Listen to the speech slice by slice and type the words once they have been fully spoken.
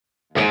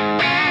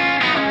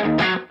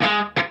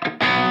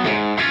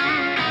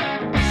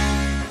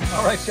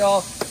right,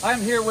 y'all. I'm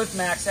here with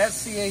Max at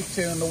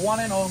CaTuned, the one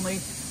and only.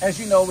 As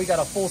you know, we got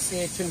a full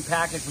CaTuned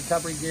package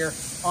recovery gear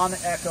on the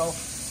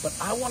EKKO. But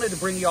I wanted to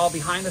bring you all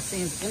behind the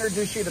scenes,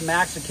 introduce you to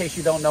Max in case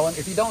you don't know him.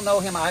 If you don't know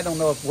him, I don't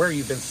know where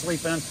you've been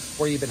sleeping,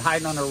 where you've been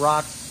hiding under a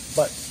rock.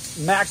 But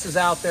Max is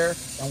out there,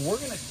 and we're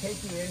going to take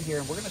you in here,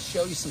 and we're going to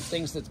show you some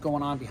things that's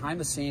going on behind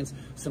the scenes,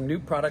 some new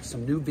products,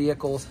 some new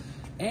vehicles.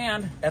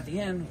 And at the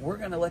end, we're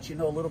going to let you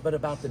know a little bit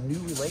about the new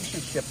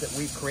relationship that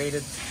we've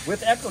created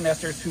with EKKO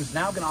Nesters, who's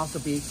now going to also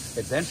be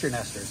Adventure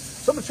Nesters.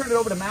 So I'm going to turn it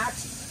over to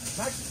Max.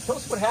 Max, tell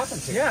us what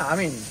happened here. Yeah, I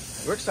mean,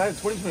 we're excited.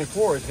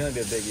 2024 is going to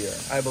be a big year.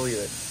 I believe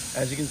it.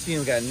 As you can see,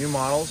 we got new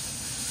models,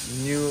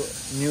 new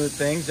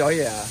things. Oh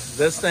yeah,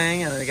 this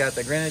thing, and then we got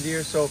the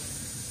Grenadier. So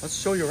let's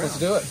show you around. Let's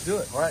do it. Let's do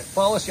it. All right.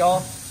 Follow us,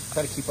 y'all.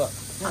 Try to keep up.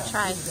 I'll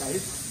try.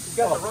 We've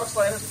got the rock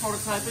sliders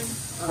prototyping.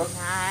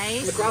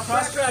 Nice. The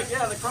Crosstrack,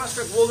 yeah, the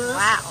Crosstrack Wilderness.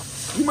 Wow.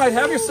 You might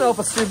have yourself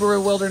a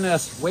Subaru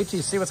Wilderness. Wait till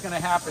you see what's going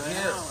to happen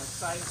here.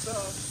 Exciting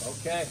stuff.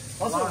 Okay.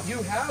 Also,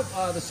 you have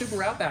the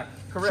Subaru Outback.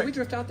 Correct. Should we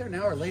drift out there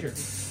now or later?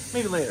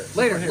 Maybe later.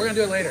 Later. We're going to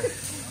do it later.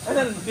 And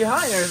then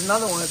behind there is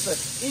another one. It's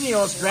the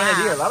INEOS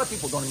Grenadier. A lot of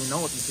people don't even know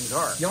what these things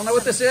are. You don't know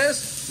what this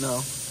is? No.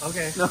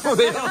 Okay. No,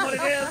 they don't know what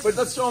it is. But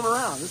let's show them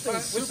around. This thing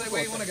is Which super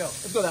way you cool. want to go?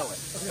 Let's go that way.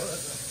 Can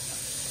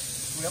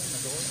we open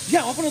the door?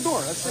 Yeah, open the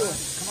door. Let's do it.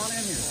 Come on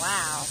in here.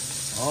 Wow.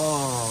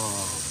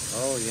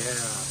 Oh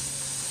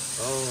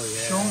yeah. Oh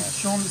yeah.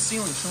 Show them the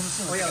ceiling. Show them the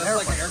ceiling. Oh yeah, that's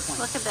like an airplane.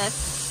 Look at this.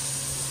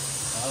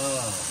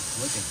 Oh,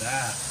 look at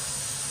that.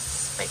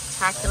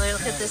 Spectacular.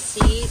 Look at the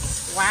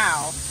seats.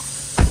 Wow.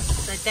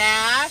 The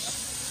dash.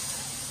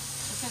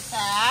 Look at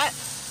that.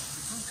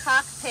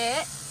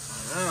 Cockpit.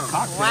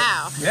 Cockpit.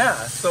 Wow. Yeah.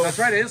 So That's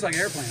right, it is like an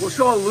airplane. we'll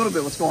show a little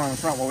bit what's going on in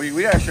the front. Well,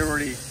 we actually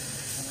already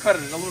cut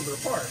it a little bit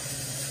apart.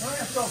 We're not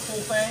gonna show the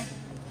full thing.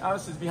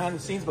 Obviously, it's behind the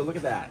scenes, but look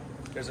at that.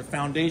 There's a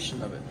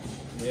foundation of it.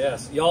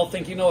 Yes. Y'all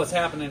think you know what's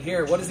happening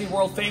here. What is he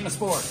world famous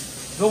for?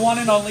 The one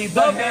and only,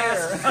 the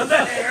hair.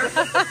 The hair.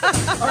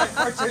 All right,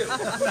 part two.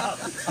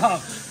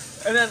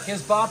 And then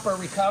his bumper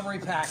recovery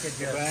package.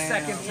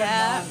 Second to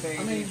Yeah. none, baby.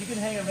 I mean, you can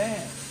hang a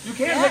van. You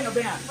can hang a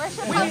van. Where's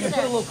your We need to put a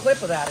poster? little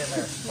clip of that in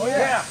there. Oh,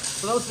 yeah.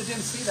 For those that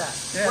didn't see that.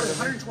 Yeah, What is it, the-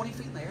 120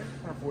 feet in the air?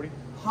 140.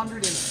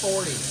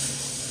 140.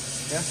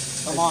 Yeah.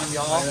 Come on,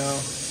 y'all. I know.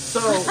 So,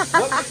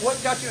 what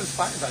got you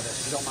inspired by this,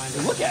 if you don't mind?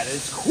 Look at it.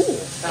 It's cool.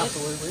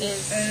 Absolutely. It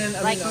is And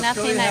I like mean,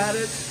 nothing Australia had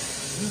I've... it.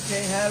 UK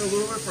had it a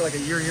little bit for like a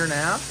year and a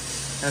half.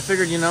 And I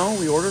figured, you know,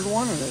 we ordered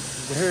one, and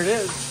here it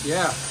is.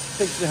 Yeah.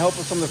 Takes the help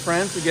of some of the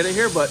friends to get it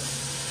here, but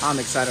I'm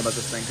excited about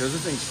this thing because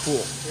this thing's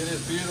cool. It is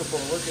beautiful.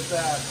 Look at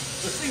that.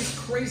 This thing's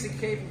crazy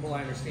capable,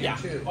 I understand,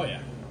 too. Oh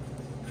yeah.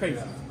 Crazy.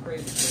 Yeah.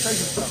 Crazy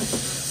stuff.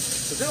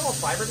 Is it all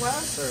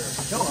fiberglass or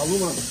No,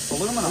 aluminum.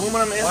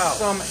 Aluminum and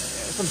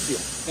some steel.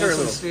 Very some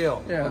little.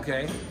 steel? Yeah.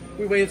 Okay.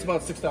 We weigh it's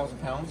about 6,000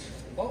 pounds.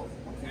 Oh,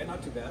 okay,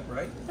 not too bad,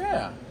 right?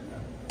 Yeah.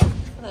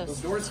 Those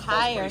Those doors are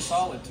pretty tires.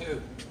 solid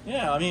too.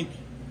 Yeah, I mean,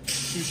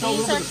 you show a These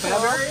little bit are of the fab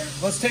cool. area?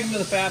 Let's take them to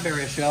the fab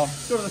area, Shell.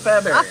 Go to the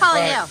fab area. I'll follow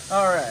All you. right.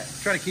 All right.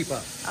 Try to keep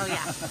up. Oh,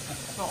 yeah.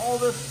 So all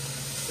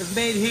this is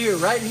made here,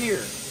 right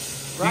here.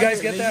 You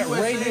guys get that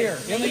right here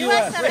in the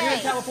U.S. USA. Right here in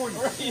California.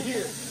 Right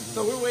here.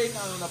 So we're waiting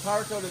on the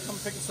Power Co to come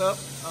pick us up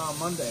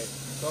Monday.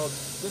 So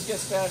this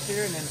gets stashed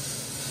here, and then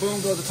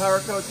boom goes the Power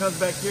Co. It comes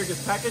back here,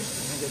 gets packaged,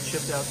 and gets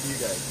shipped out to you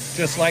guys.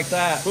 Just like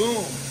that.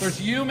 Boom. There's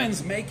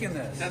humans making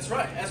this. That's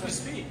right. As we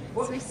speak.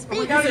 As we We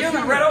speak. got a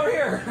human right over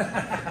here.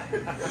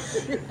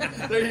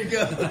 There you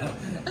go.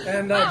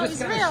 And Oh, just he's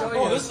kind real. of show you.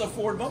 Oh, this is a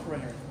Ford bumper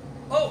right here.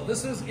 Oh,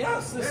 this is,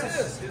 yes, this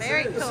is.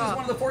 Very This is cool. one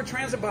of the Ford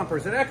Transit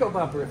bumpers, an EKKO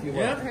bumper, if you will.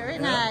 Yeah. Very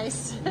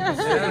nice.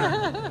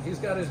 Yeah. He's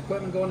got his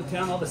equipment going to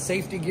town, all the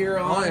safety gear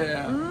on. Oh,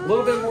 yeah. A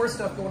little bit more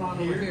stuff going on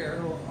over here.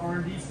 Little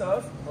R&D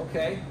stuff.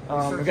 Okay.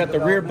 We got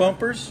the rear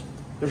bumpers.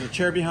 There's a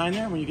chair behind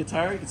there. When you get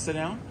tired, you can sit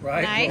down.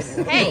 Right. Nice.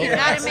 Hey, you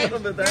gotta make a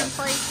little your bit there.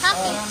 employees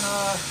happy.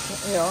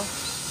 And, you know,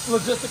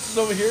 logistics is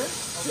over here.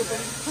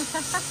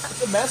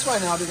 It's a mess right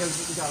now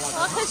because we got a lot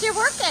Well, of because you're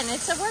working.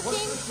 It's a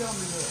working...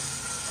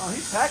 Oh,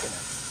 he's packing it.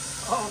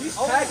 Oh, He's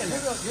packing it.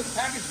 You're the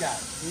package guy.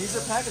 He's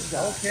a package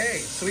guy. Okay,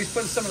 so he's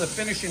putting some of the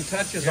finishing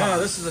touches Yeah, on.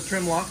 this is a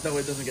trim lock. That way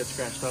it doesn't get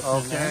scratched up.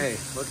 Okay,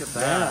 look at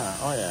that. Yeah.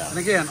 Oh, yeah. And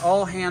again,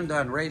 all hand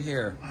done right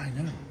here. I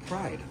know.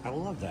 Pride. I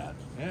love that.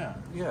 Yeah.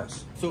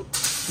 Yes. So, do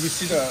we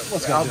see the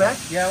go Outback?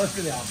 Yeah, let's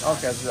do the Outback.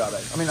 Okay, let's do the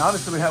Outback. I mean,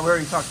 obviously, we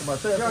already talked about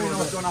this. You already know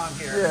what's going on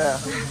here. Yeah.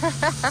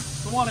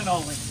 The one and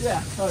only.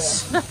 Yeah. Oh,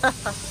 yeah.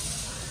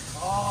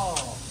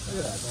 Oh.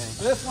 Look at that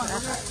thing. This one, I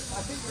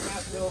think we're going to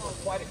have to go over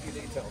quite a few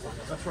details on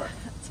this. That's right.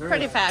 It's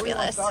pretty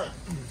fabulous.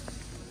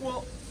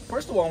 Well,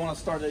 first of all, I want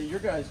to start that you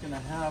guys going to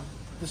have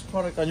this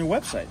product on your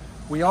website,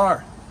 We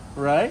are.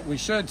 right? We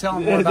should tell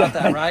them more about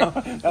that, right?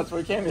 That's why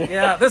we came here.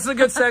 Yeah, this is a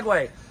good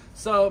segue.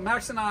 So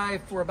Max and I,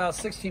 for about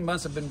 16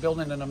 months, have been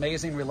building an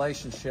amazing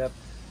relationship.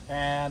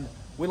 And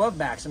we love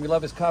Max, and we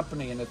love his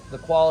company and the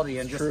quality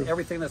and just True.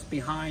 everything that's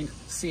behind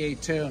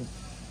CaTuned.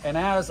 And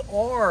as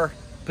our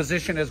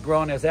position has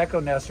grown as eco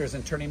nesters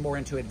and turning more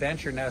into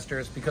adventure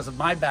nesters because of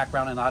my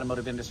background in the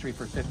automotive industry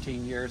for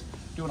 15 years,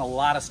 doing a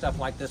lot of stuff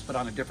like this, but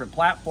on a different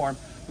platform.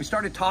 We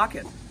started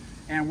talking.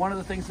 And one of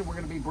the things that we're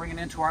going to be bringing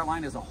into our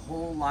line is a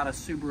whole lot of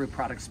Subaru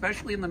products,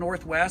 especially in the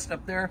Northwest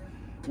up there.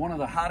 One of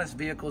the hottest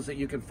vehicles that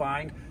you can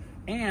find.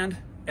 And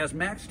as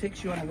Max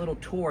takes you on a little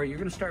tour, you're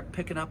going to start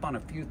picking up on a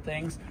few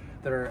things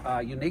that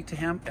are unique to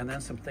him, and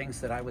then some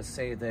things that I would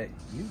say that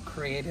you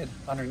created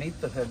underneath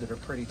the hood that are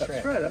pretty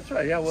trick. That's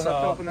right. Yeah, we'll have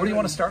to open where do you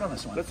want to start on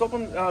this one? Let's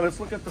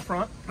look at the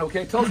front.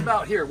 Okay, tell us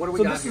about here. What do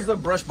we got this here? is the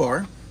brush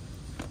bar.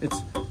 It's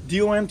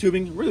DOM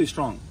tubing, really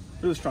strong.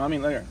 Really strong. I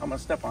mean, there, I'm going to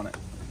step on it.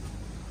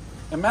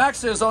 And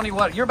Max is only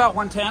what? You're about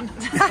 110?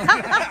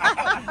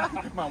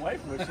 My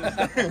wife wishes. So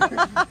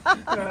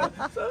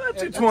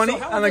that's 220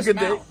 on a good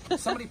day.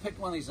 Somebody picked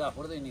one of these up.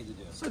 What do they need to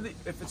do? So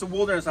if it's a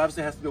wilderness,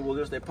 obviously it has to be a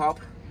wilderness. They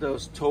pop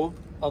those toe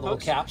the little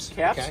caps.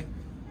 Okay.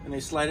 And they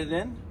slide it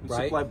in. We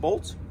supply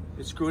bolts.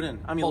 They screw it in.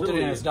 I mean,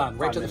 literally, it's done.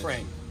 Right to the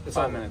frame. It's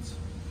 5 minutes.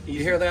 You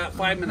hear that?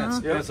 5 minutes,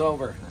 and it's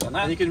over. And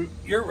that,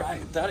 you're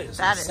right. That is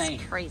insane.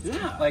 Is crazy.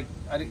 Yeah. Like,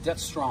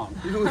 that's strong.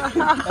 These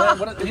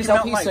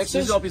LP6s?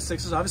 These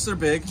LP6s, obviously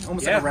they're big,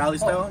 almost like a rally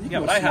style.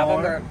 Yeah, but I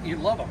have them. You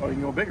love them. Or you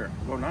can go bigger.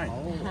 Go 9.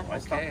 Oh,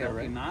 okay.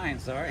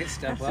 LP9s. All right,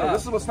 step up. So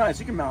this is what's nice.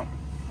 You can mount,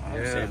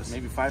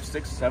 maybe 5,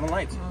 6, 7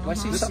 lights. Do I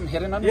see something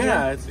hidden under here?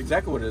 Yeah, it's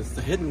exactly what it is. It's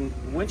the hidden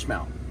winch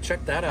mount.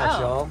 Check that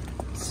out, y'all.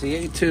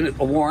 CaTuned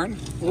Warren.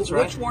 That's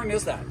right. Which Warren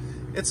is that?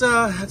 It's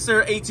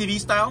their ATV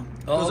style.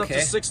 Oh, goes up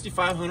to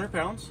 6,500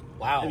 pounds.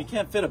 Wow. And you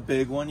can't fit a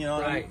big one, you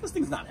know. Right. I mean, this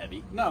thing's not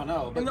heavy.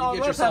 No, but you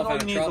get yourself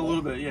out of needs trouble. a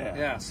little bit, yeah.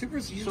 Yeah,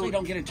 Supers usually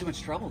don't get in too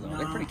much trouble, though.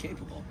 They're pretty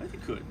capable. I think you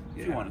could,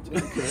 if you wanted to.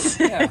 You could.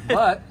 Yeah,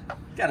 but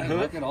got a hook.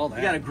 Look at all that.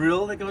 You got a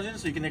grill that goes in,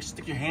 so you can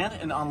stick your hand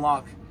and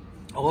unlock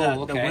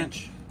the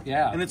winch.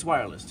 Yeah. And it's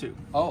wireless, too.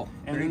 Oh,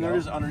 and then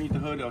there's underneath the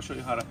hood. I'll show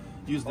you how to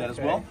use that as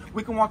well.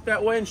 We can walk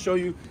that way and show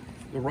you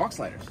the rock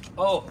sliders.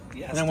 Oh,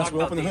 yes. And then once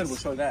we open the hood, we'll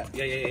show you that.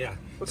 Yeah.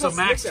 So,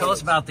 Max, tell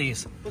us about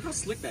these. Look how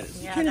slick that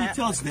is. Yeah, you can't even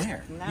tell it's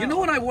there. No. You know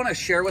what I want to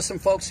share with some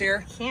folks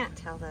here? Can't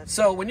tell that.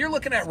 So, when you're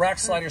looking at rock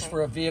sliders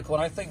for a vehicle,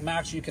 and I think,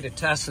 Max, you could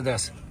attest to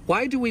this,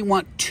 why do we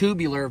want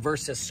tubular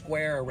versus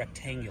square or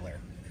rectangular?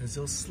 Because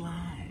they'll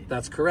slide.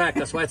 That's correct.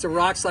 That's why it's a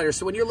rock slider.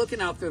 So, when you're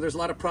looking out there, there's a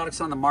lot of products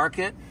on the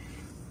market.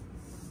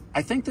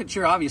 I think that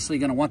you're obviously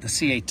going to want the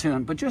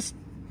CaTuned, but just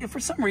if for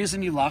some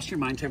reason you lost your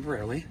mind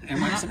temporarily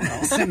and went somewhere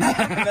else.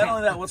 Not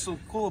only that, what's so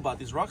cool about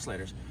these rock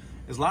sliders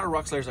is a lot of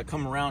rock sliders that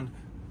come around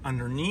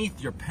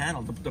underneath your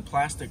panel, the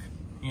plastic,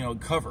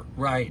 cover.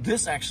 Right.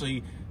 This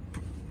actually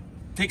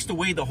takes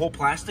away the whole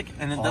plastic,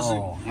 and it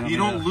doesn't. You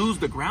don't lose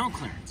the ground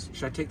clearance.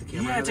 Should I take the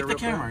camera? Yeah, take the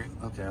camera.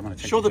 Okay, I'm gonna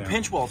take show the camera.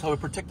 pinch welds. How we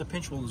protect the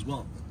pinch weld as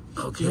well.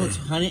 Okay. You know, it's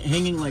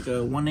hanging like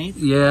a 1/8.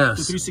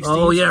 Yes. To 3/16.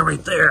 Oh yeah,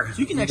 right there. So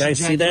you can actually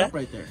jack it up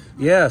right there.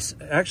 Yes,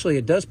 actually,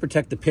 it does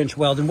protect the pinch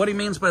weld. And what he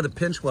means by the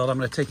pinch weld, I'm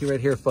going to take you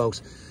right here,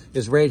 folks,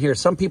 is right here.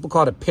 Some people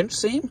call it a pinch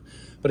seam,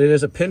 but it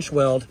is a pinch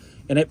weld,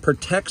 and it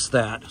protects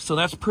that. So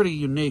that's pretty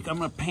unique. I'm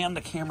going to pan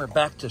the camera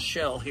back to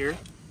Shell here.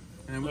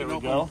 And then we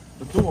can open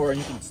the door, and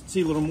you can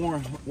see a little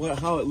more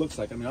how it looks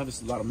like. I mean,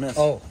 obviously a lot of mess.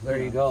 Oh,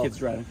 there you go. Kids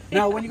driving.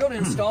 Now, when you go to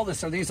install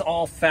this, are these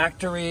all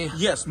factory?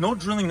 Yes, no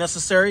drilling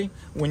necessary.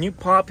 When you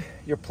pop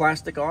your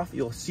plastic off,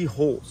 you'll see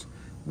holes.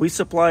 We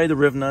supply the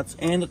riv nuts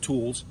and the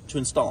tools to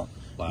install them.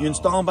 Wow. You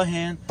install them by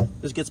hand,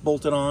 this gets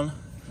bolted on,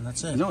 and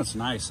that's it. You know, it's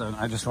nice.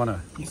 I just want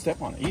to... You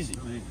step on it, easy.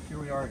 Here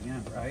we are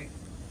again, right?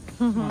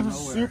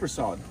 Super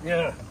solid.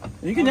 Yeah.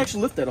 And you can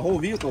actually lift that whole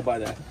vehicle by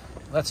that.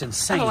 That's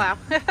insane. Oh, wow.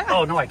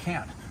 Oh, no, I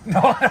can't. No.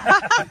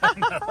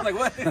 I'm like,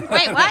 what?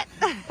 Wait, what?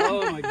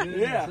 Oh, my goodness.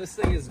 Yeah. This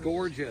thing is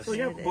gorgeous. So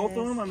you have both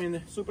of them. I mean,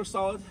 they're super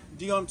solid.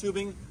 DOM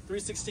tubing,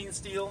 3/16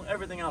 steel,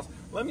 everything else.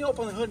 Let me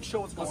open the hood and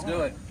show what's going on. Let's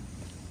do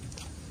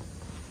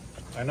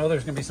it. I know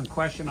there's going to be some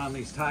question on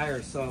these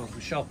tires, so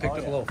Michelle picked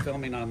up a little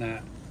filming on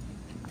that.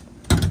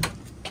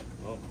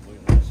 Oh, look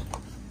at this.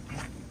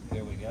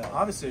 There we go.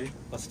 Obviously.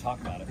 Let's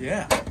talk about it.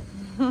 Yeah.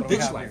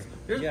 Ditch lights.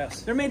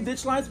 Yes. They're made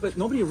ditch lights, but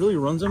nobody really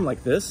runs them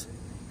like this.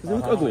 Because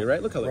they look ugly,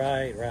 right? Look how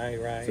they look.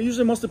 Right. So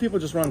usually most of the people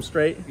just run them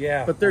straight.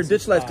 Yeah. But they're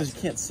ditch lights because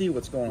you can't see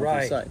what's going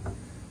on inside.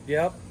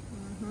 Yep.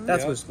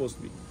 That's what it's supposed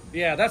to be.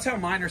 Yeah, that's how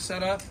mine are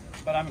set up,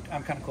 but I'm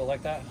kind of cool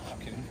like that. I'm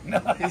kidding. No,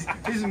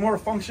 he's more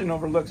function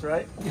over looks,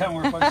 right? Yeah,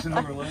 more function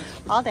over looks.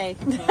 All day.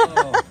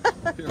 Oh,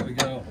 here we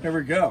go. Here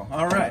we go.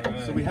 All right.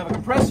 So we have a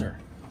compressor.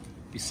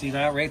 You see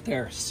that right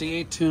there?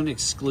 CaTuned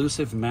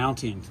exclusive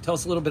mounting. Tell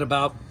us a little bit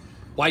about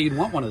why you'd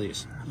want one of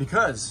these.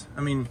 Because,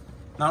 I mean,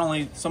 not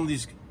only some of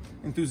these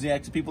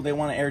enthusiastic people, they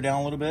want to air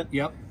down a little bit.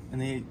 Yep. And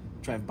they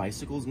drive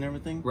bicycles and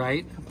everything.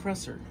 Right.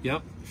 Compressor.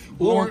 Yep.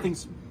 Or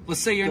let's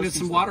say you're into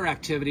some water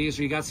activities,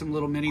 or you got some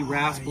little mini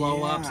raft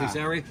blow-ups. Yeah.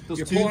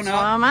 You're pulling Blow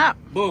them up.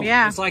 Boom.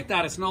 Yeah. It's like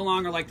that. It's no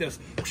longer like this.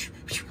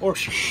 Or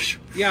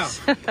yeah.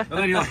 And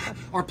then you're like,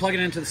 or plug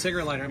it into the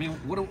cigarette lighter. I mean,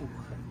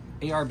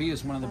 ARB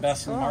is one of the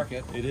best in the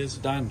market. It is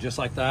done just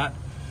like that.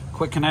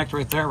 Quick connect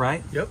right there,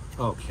 right? Yep.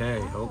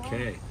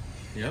 Okay.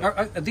 Yep.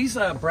 Are these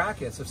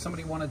brackets, if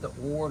somebody wanted to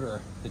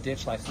order the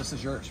ditch lights, this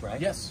is yours,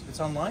 right? Yes, it's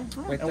online.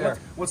 Right and there.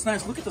 What's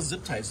nice, look at the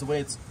zip ties, the way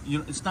it's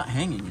it's not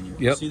hanging in here.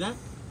 Yep. See that?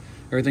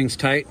 Everything's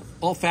tight.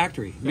 All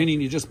factory,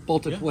 meaning you just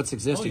bolted what's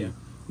existing. Oh, yeah.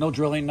 No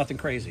drilling, nothing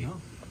crazy.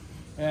 No.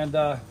 And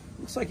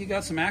looks like you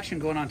got some action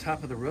going on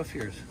top of the roof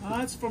here.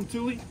 It's from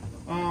Thule.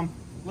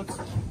 Let's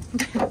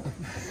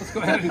Let's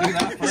go ahead and do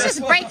that first.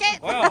 Just break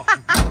it. Wow.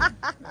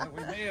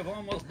 We may have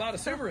almost bought a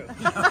Subaru.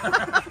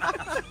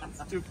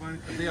 It's too funny.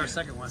 It'll be our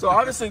second one. So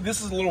obviously this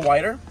is a little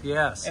wider.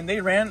 Yes. And they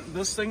ran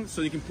this thing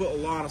so you can put a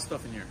lot of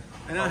stuff in here.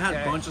 And I had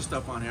a bunch of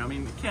stuff on here. I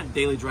mean, you can't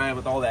daily drive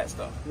with all that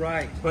stuff.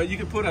 Right. But you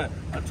can put a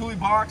Thule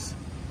box.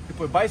 You can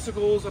put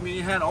bicycles. I mean,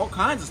 you had all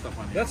kinds of stuff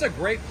on here. That's a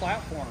great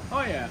platform.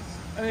 Oh yeah.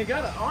 And you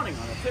got an awning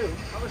on it too.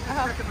 I was just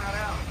checking that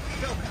out.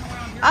 Go, come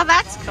around here. Oh,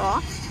 that's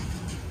cool.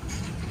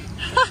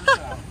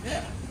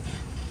 Yeah.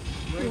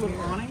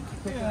 Little awning.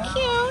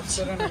 Cute.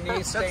 Sit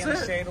underneath, stay in That's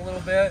the it. shade a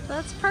little bit.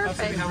 That's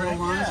perfect. Have a little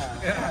lunch.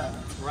 Yeah.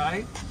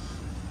 Right?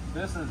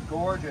 This is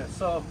gorgeous.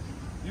 So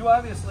you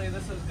obviously, is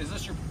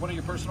this one of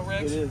your personal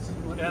rigs? It is.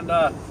 And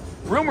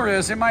rumor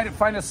is it might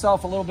find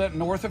itself a little bit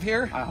north of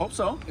here. I hope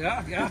so.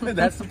 Yeah, yeah.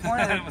 That's the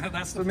plan.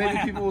 That's the So maybe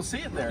plan. people will see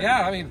it there.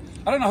 Yeah, I mean,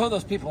 I don't know who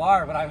those people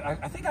are, but I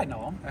think I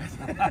know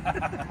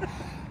them.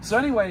 So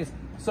anyways,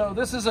 so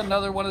this is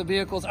another one of the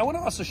vehicles. I want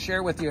to also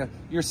share with you,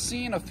 you're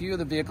seeing a few of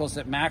the vehicles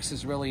that Max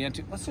is really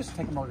into. Let's just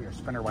take them over to your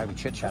Sprinter while we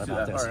chit-chat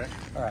about this. All right.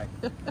 All right.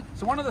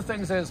 So one of the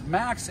things is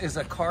Max is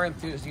a car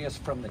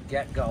enthusiast from the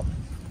get-go.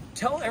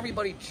 Tell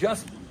everybody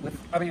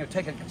it'll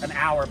take an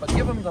hour, but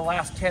give them the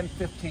last 10,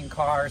 15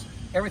 cars,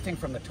 everything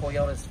from the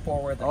Toyotas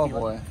forward. The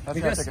boy. That's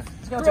we gonna just take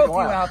it's gonna throw take a a few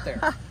while. out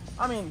there.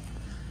 I mean,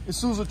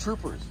 Isuzu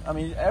Troopers. I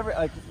mean,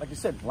 like you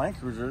said, Land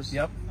Cruisers.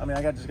 Yep. I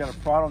mean, just got a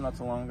Prado not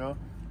too long ago.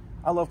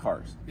 I love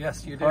cars.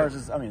 Yes, you do. Cars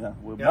is,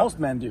 most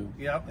men do.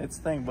 Yep. It's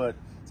a thing, but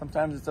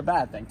sometimes it's a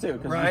bad thing too.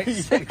 Because Right.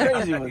 you get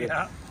crazy with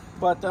Yeah. it.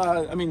 But,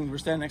 I mean, we're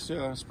standing next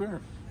to a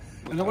Sprinter.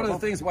 And one of the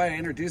things why I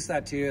introduced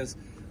that to you is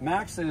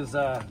Max is,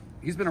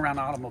 he's been around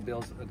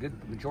automobiles a good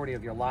majority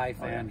of your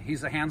life, and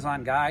he's a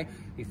hands-on guy.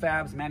 He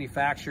fabs,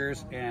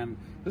 manufactures, and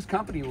this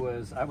company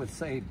was, I would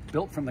say,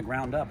 built from the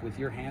ground up with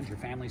your hands, your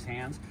family's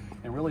hands,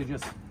 and really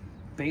just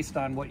based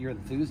on what your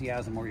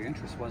enthusiasm or your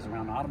interest was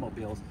around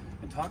automobiles.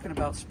 And talking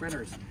about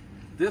Sprinters,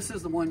 this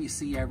is the one you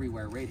see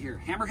everywhere, right here.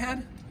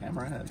 Hammerhead?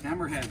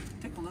 Hammerhead.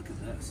 Take a look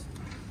at this.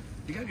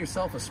 You got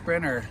yourself a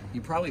Sprinter,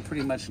 you probably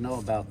pretty much know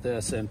about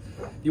this. And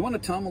you want to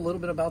tell them a little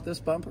bit about this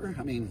bumper?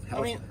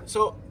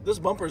 So this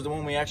bumper is the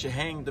one we actually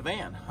hang the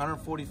van,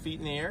 140 feet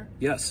in the air.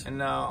 Yes.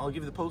 And I'll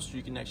give you the poster.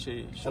 You can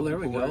actually show there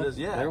we people go. what it is.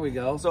 Yeah. There we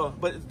go. So,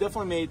 but it's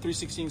definitely made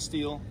 316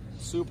 steel,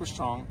 super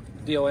strong.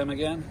 DOM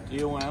again?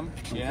 DOM,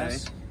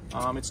 yes.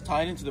 It's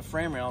tied into the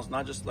frame rails,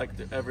 not just like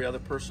every other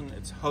person.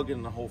 It's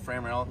hugging the whole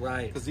frame rail.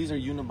 Right. Because these are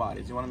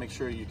unibodies. You want to make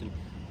sure you can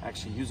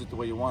actually use it the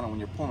way you want it when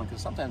you're pulling,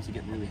 because sometimes they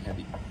get really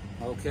heavy.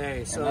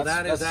 Okay, so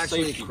that's is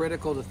actually safety.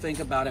 critical to think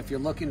about if you're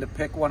looking to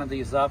pick one of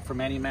these up from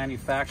any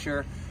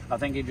manufacturer. I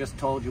think he just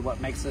told you what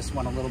makes this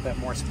one a little bit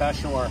more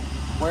special, or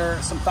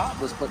where some thought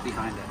was put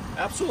behind it.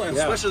 Absolutely, and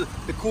Yeah. especially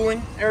the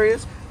cooling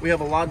areas. We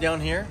have a lot down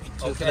here.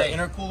 So Okay. the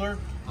intercooler.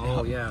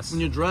 Oh, yes. When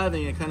you're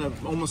driving, it kind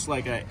of almost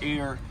like an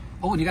air.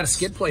 Oh, and you got a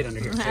skid plate under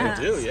here, too. I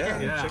do, yeah.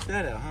 Yeah. Check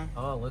that out, huh?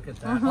 Oh, look at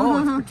that. Oh,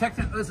 it's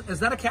protected. Is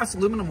that a cast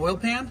aluminum oil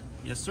pan?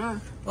 Yes, sir.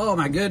 Oh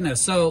my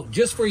goodness. So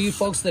just for you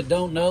folks that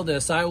don't know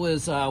this, I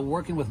was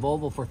working with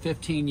Volvo for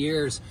 15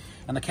 years,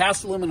 and the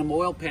cast aluminum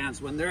oil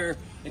pans, when they're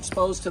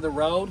exposed to the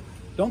road,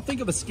 don't think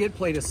of a skid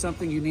plate as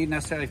something you need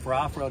necessarily for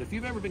off-road. If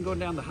you've ever been going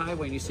down the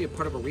highway and you see a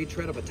part of a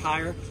retread of a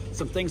tire,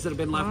 some things that have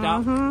been left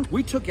out,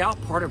 we took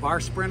out part of our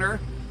Sprinter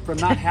from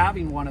not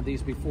having one of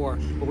these before.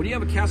 But when you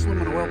have a cast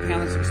aluminum oil pan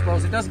that's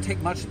exposed, it doesn't take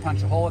much to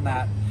punch a hole in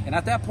that. And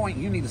at that point,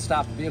 you need to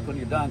stop the vehicle when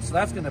you're done. So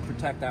that's going to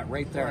protect that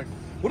right there. Right.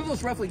 What do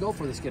those roughly go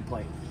for, the skid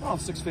plate? Oh,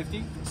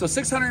 $650. So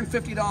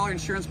 $650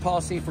 insurance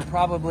policy for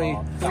probably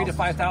 $3,000 to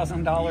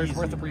 $5,000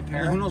 worth of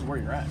repair. Well, who knows where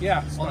you're at?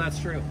 Yeah, well that's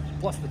true.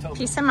 Plus the tow.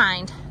 Peace of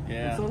mind.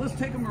 Yeah. So let's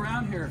take them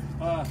around here.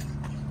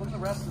 Look at the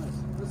rest of this.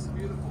 This is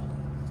beautiful.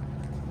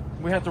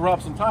 We have to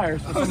rob some tires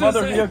for I was some gonna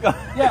other say, vehicle.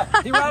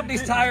 Yeah, he robbed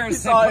these tires. He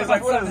saw it, and he's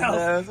like, put what is something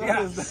else. this? What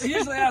Yeah, is this? he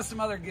usually has some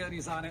other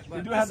goodies on it. But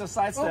We do have the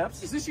side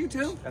steps. Is this you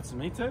too? That's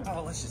me too.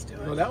 Oh, let's just do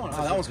it. Oh, that one.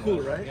 Oh, that one's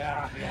cooler, right?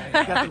 Yeah.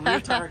 Got the rear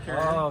tire carrier.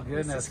 Oh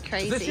goodness. This is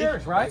crazy. Is this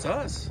yours, right?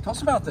 That's us. Tell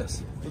us about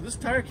this. So this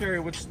tire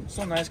carrier, which is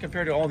so nice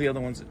compared to all the other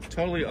ones,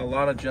 totally a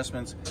lot of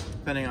adjustments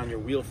depending on your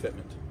wheel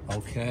fitment.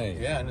 Okay.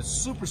 Yeah, and it's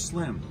super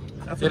slim.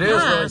 That's It what is I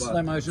love really about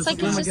slim. I was It's just like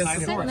it's looking just against the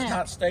sitting door. there. It's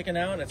not staking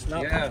out. It's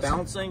not Yes.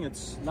 bouncing.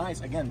 It's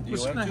nice. Again,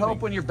 Just DOM gonna tubing.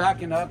 hope when you're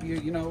backing up,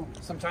 you know,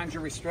 sometimes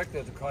you're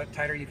restricted. The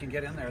tighter you can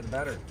get in there, the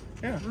better.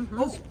 Yeah.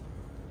 Oh.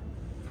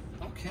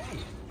 Okay.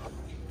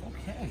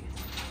 Okay.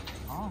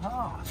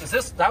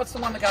 That's the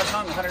one that got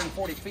hung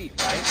 140 feet,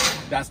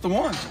 right? That's the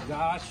one.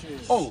 Gotcha.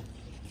 Oh,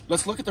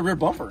 let's look at the rear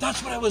bumper.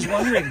 That's what I was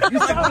wondering. You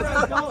saw where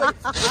I was going.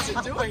 What's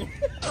it doing?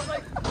 I was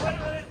like, wait a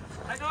minute.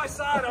 I know I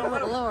saw it.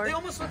 Oh, Lord. They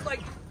almost look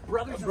like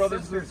brothers and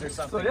sisters or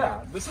something. So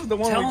yeah, this is the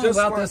one Tell we them just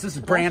about were- this. This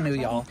is brand new,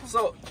 y'all.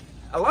 So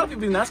a lot of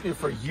people have been asking me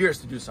for years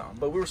to do something,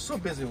 but we were so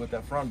busy with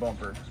that front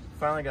bumper.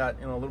 Finally got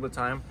a little bit of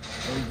time,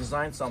 and we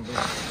designed something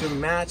to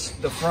match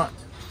the front.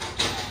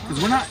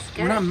 Because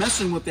we're not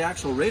messing with the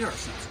actual radar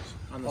sensors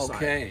on the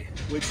side,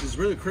 which is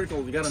really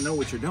critical. You got to know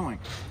what you're doing.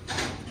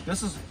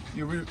 This is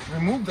you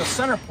remove the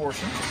center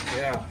portion.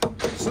 Yeah.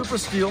 Super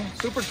steel.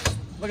 Super.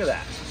 Look at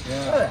that.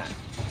 Yeah. Look at that.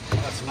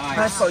 That's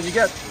nice. So you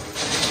get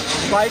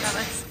lights. That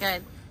looks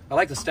good. I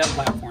like the step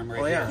platform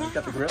right here. You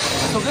got the grip.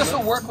 So this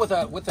will work with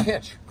the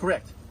hitch.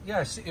 Correct.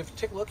 Yeah. See, if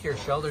take a look here,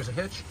 Shell. There's a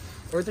hitch.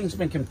 Everything's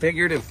been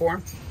configured and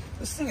formed.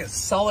 This thing is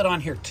solid on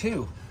here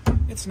too.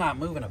 It's not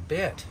moving a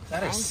bit.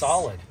 That is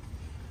solid.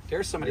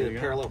 There's somebody to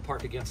parallel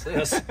park against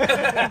this,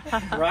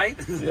 right?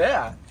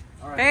 Yeah.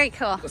 All right. Very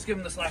cool. Let's give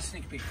him this last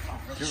sneak peek.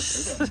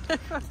 Just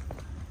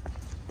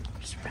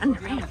run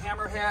around.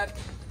 Hammerhead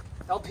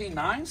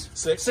LP9s?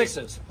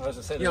 Sixes. I was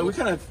gonna say Yeah, we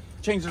kind of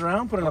changed it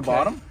around, put it on the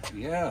bottom.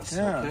 Yes.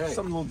 Yeah, Okay.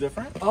 something a little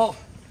different. Oh,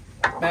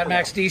 Mad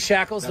Max D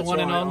shackles, the one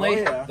and right. only.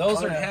 Oh, yeah. Those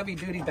Oh, are yeah. heavy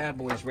duty bad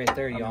boys right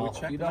there, y'all. we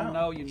checked You them don't out.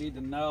 know, you need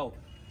to know.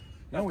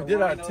 No, we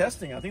did our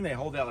testing. I think they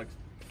hold out like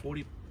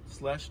 40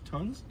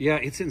 tons. Yeah,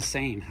 it's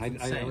insane.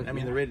 Insane. I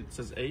mean, the rated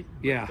says 8.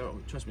 Yeah. Oh,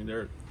 trust me,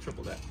 they're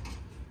triple that.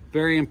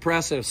 Very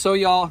impressive. So,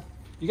 y'all,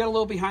 you got a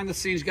little behind the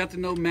scenes. You got to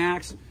know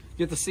Max. You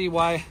get to see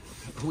why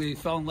we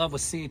fell in love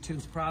with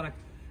CaTuned's product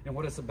and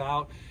what it's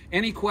about.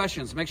 Any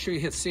questions, make sure you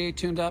hit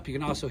CaTuned up. You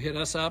can also hit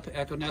us up,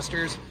 Echo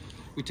Nesters.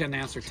 We tend to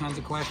answer tons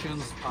of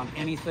questions on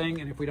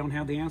anything, and if we don't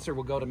have the answer,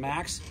 we'll go to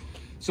Max.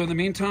 So in the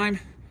meantime,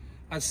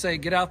 I'd say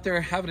get out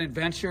there, have an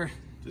adventure,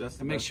 Dude,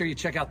 and make sure you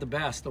check out the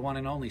best, the one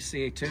and only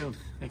CaTuned.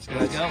 Thanks, guys.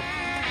 Let's go.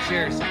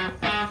 Cheers.